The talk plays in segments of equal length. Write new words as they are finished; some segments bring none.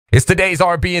It's today's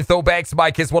R&B and Throwbacks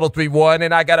by Kiss 103.1,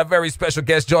 and I got a very special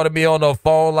guest joining me on the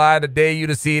phone line today.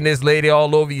 You've seen this lady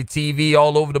all over your TV,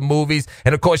 all over the movies,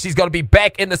 and of course, she's going to be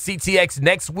back in the CTX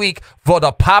next week for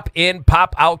the Pop In,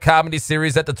 Pop Out comedy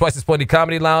series at the Twice as Funny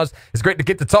Comedy Lounge. It's great to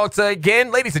get to talk to her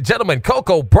again. Ladies and gentlemen,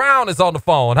 Coco Brown is on the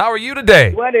phone. How are you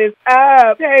today? What is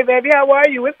up? Hey, baby, how are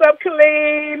you? What's up,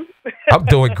 Killeen? I'm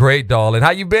doing great, darling.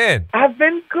 How you been? I've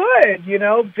been good, you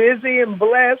know, busy and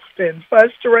blessed and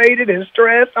frustrated and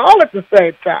stressed, all at the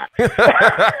same time.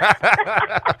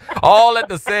 All at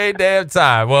the same damn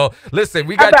time. Well, listen,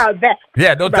 we got How about that?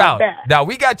 Yeah, no doubt. That? Now,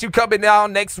 we got you coming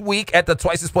down next week at the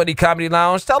Twice as Funny Comedy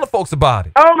Lounge. Tell the folks about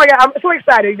it. Oh, my God, I'm so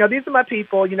excited. You know, these are my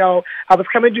people. You know, I was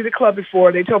coming to the club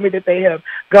before. They told me that they have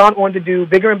gone on to do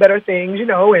bigger and better things, you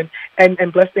know, and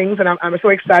bless things. And I'm so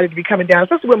excited to be coming down,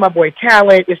 especially with my boy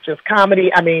Talent. It's just comedy.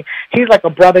 I mean, he's like a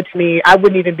brother to me. I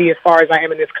wouldn't even be as far as I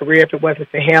am in this career if it wasn't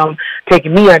for him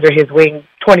taking me under his wing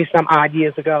 20-some-odd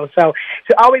years ago. So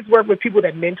to always work with people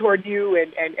that mentored you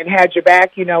and had your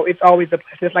back, you know, it's always a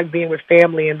pleasure. It's like being with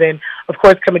family. And then, of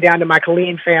course, coming down to my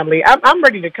Killeen family, I'm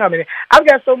ready to come in. I've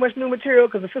got so much new material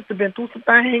because the sister been through some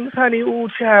things, honey. Ooh,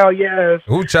 child, yes.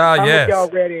 Ooh, child, yes. I'm y'all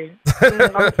ready.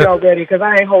 I'm y'all ready because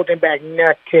I ain't holding back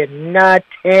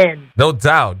nothing. No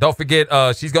doubt. Don't forget,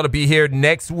 she's going to be here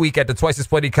next week at the Twice as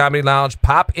Funny Comedy Lounge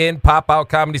Pop In, Pop Out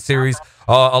comedy series.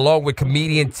 Along with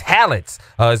comedian Talents.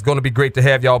 It's going to be great to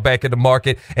have y'all back in the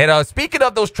market. And speaking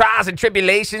of those trials and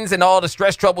tribulations and all the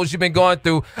stress troubles you've been going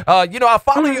through, you know, I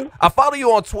follow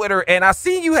you on Twitter, and I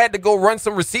see you had to go run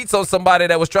some receipts on somebody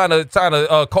that was trying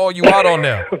to call you out on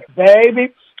them.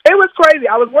 Baby, it was crazy.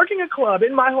 I was working a club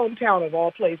in my hometown of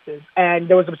all places, and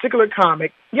there was a particular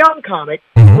comic, young comic,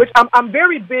 which I'm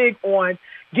very big on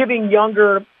giving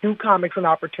younger new comics an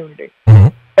opportunity.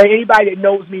 Anybody that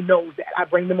knows me knows that. I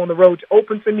bring them on the road to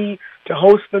open for me, to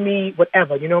host for me,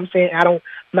 whatever. You know what I'm saying? I don't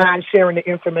mind sharing the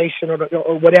information or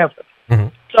whatever.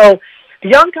 So the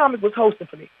young comic was hosting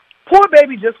for me. Poor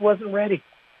baby just wasn't ready.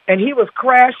 And he was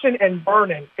crashing and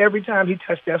burning every time he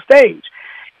touched that stage.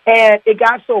 And it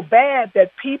got so bad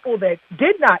that people that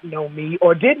did not know me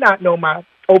or did not know my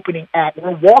opening act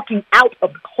were walking out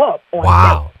of the club on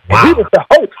stage. And he was the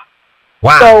host.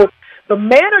 So the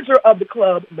manager of the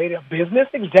club made a business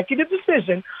executive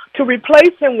decision to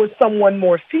replace him with someone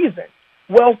more seasoned.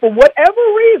 Well, for whatever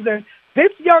reason,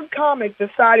 this young comic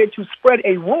decided to spread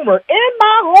a rumor in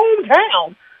my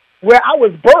hometown where I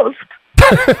was birthed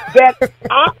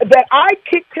that I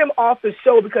kicked him off the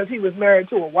show because he was married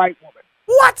to a white woman.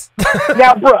 What?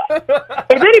 Now, bruh,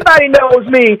 if anybody knows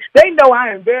me, they know I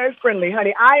am very friendly,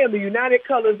 honey. I am the united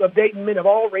colors of dating men of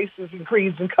all races and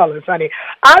creeds and colors, honey.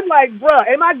 I'm like, bruh,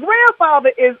 and my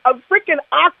grandfather is a freaking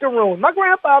octoroon. My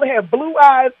grandfather had blue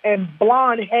eyes and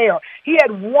blonde hair. He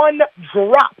had one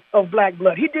drop of black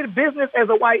blood. He did business as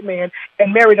a white man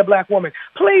and married a black woman.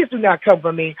 Please do not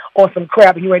cover me on some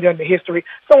crap and you ain't done the history.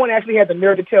 Someone actually had the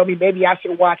nerve to tell me maybe I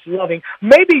should watch Loving.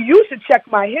 Maybe you should check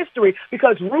my history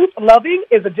because Ruth Loving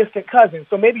is a distant cousin,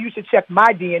 so maybe you should check my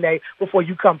DNA before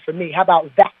you come for me. How about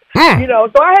that? You know,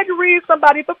 so I had to read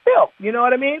somebody for Filth, you know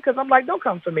what I mean? Because I'm like, don't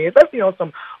come for me. Especially on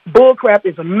some bull crap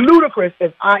as ludicrous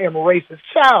as I am racist.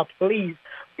 Child, please.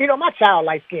 You know, my child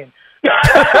light skin.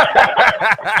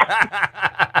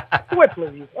 What,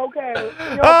 please? Okay.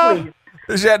 You know,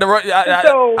 please. She had to run,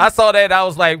 I saw that. I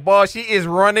was like, boy, she is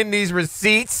running these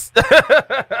receipts. Yeah,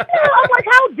 I'm like,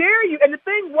 how dare you? And the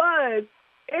thing was,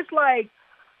 it's like,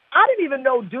 I didn't even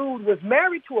know dude was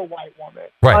married to a white woman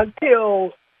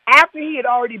until after he had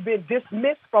already been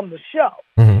dismissed from the show.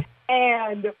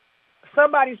 And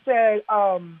somebody said,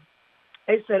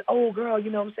 they said, oh, girl,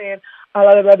 you know what I'm saying?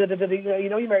 You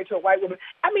know, he married to a white woman.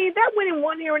 I mean, that went in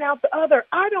one ear and out the other.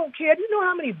 I don't care. Do you know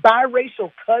how many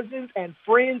biracial cousins and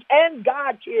friends and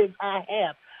godkids I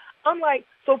have? I'm like,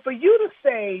 so for you to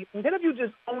say, instead of you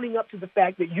just owning up to the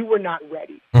fact that you were not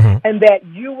ready and that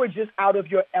you were just out of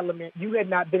your element, you had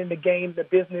not been in the game, the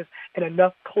business, and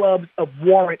enough clubs of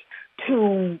warrant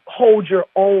to hold your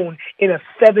own in a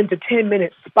 7 to 10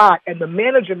 minute spot, and the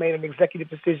manager made an executive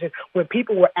decision when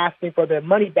people were asking for their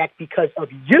money back because of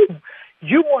you.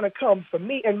 You want to come for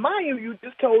me. And mind you, you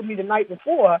just told me the night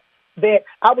before that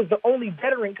I was the only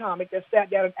veteran comic that sat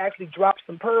down and actually dropped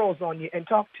some pearls on you and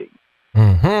talked to you.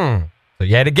 So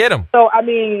you had to get him. So, I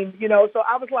mean, you know, so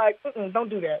I was like, don't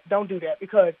do that. Don't do that.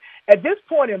 Because at this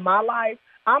point in my life,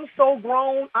 I'm so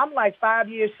grown. I'm like 5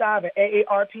 years shy of an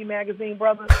AARP magazine,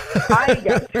 brother. I ain't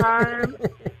got time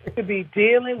to be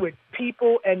dealing with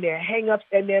people and their hang-ups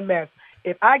and their mess.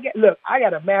 If I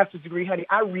got a master's degree, honey.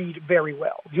 I read very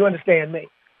well. Do you understand me?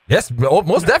 Yes,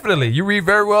 most definitely. You read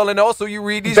very well, and also you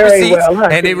read these receipts,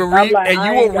 and they will read, and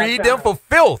you will read them for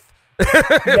filth.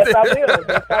 Yes, I will.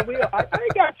 Yes, I will. I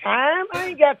ain't got time. I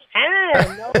ain't got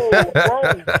time. No,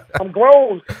 I'm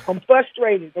grown. I'm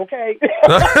frustrated. Okay.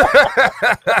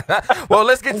 Well,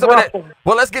 let's get some of that.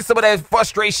 Well, let's get some of that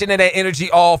frustration and that energy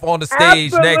off on the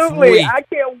stage Absolutely. next week. I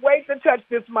can't wait to touch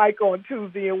this mic on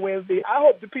Tuesday and Wednesday. I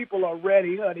hope the people are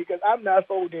ready, honey, because I'm not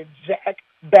holding jack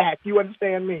back. You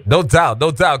understand me? No doubt,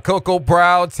 no doubt. Coco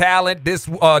Brown talent this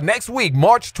next week,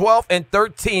 March 12th and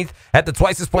 13th at the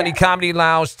Twice as Plenty Comedy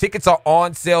Lounge. Tickets are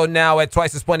on sale now at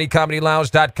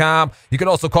twiceasplentycomedylounge.com. You can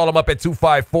also call them up at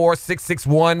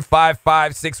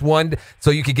 254-661-5561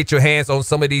 so you can get your hands on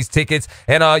some of these tickets.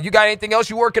 And you got anything else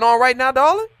you're working on right now,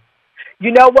 darling?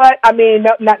 You know what? I mean,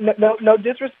 no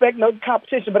disrespect, no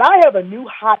competition, but I have a new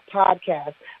hot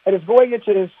podcast that is going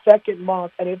into its second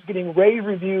month, and it's getting rave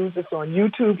reviews. It's on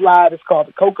YouTube Live. It's called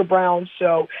The Coco Brown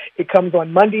Show. It comes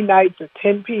on Monday nights at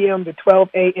 10 p.m. to 12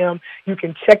 a.m. You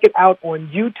can check it out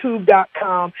on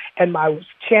youtube.com, and my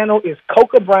channel is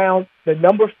Coco Brown, the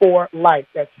number 4 life.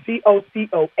 That's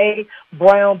COCOA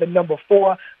Brown, the number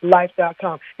 4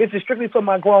 life.com. This is strictly for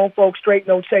my grown folks, straight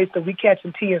no chaser. We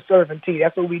catching tea and serving tea.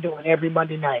 That's what we doing every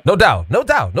Monday night. No doubt, no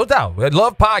doubt, no doubt. I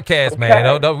love podcasts,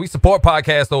 man. No, we support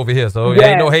podcasts over here, so yes.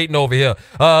 Ain't no hating over here.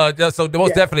 So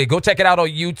most definitely go check it out on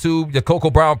YouTube, the Coco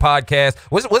Brown podcast.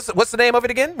 What's the name of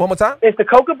it again? One more time. It's the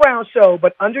Coco Brown Show,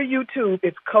 but under YouTube,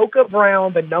 it's Coco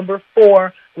Brown, the number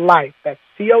 4 life. That's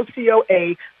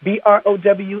COCOA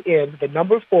BROWN, the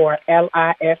number 4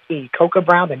 LIFE. Coco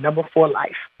Brown, the number 4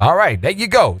 life. All right, there you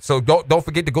go. So don't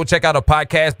forget to go check out her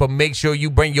podcast, but make sure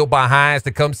you bring your behinds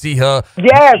to come see her.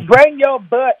 Yes, bring your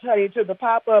butt, honey, to the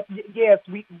pop-up. Yes,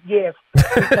 we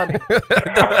coming.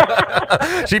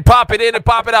 She pop it in and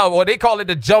pop it out. Well, they call it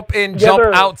the jump in, jump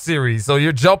out series. So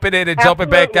you're jumping in and jumping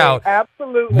back out.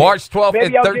 Absolutely. March 12th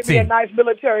Maybe and 13th. Maybe I'll get me a nice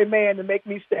military man to make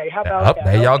me stay. How about that?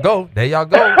 There y'all go. There y'all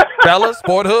go. Fellas,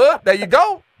 Fort Hood, there you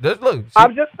go. Just look.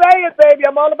 I'm just saying, baby.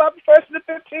 I'm all about the 1st and the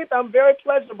 15th. I'm very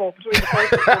pleasurable between the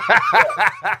 1st and the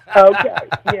 15th. Okay.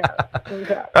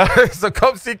 Yeah. Okay. So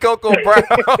come see Coco Brown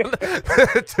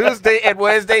Tuesday and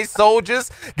Wednesday.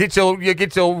 Soldiers, get your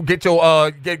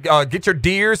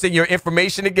deers and your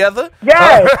information together.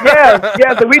 Yes.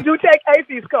 And we do take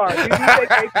ACES cards.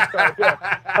 Yes.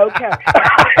 Okay.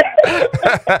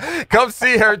 Come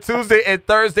see her Tuesday and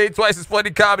Thursday, Twice as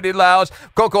Plenty Comedy Lounge.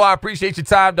 Coco, I appreciate your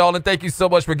time, darling. Thank you so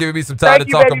much for giving me some time to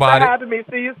talk about it. Thank you, baby, for having me.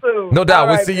 See you soon. No doubt.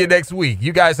 We'll see you next week.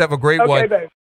 You guys have a great one. Baby.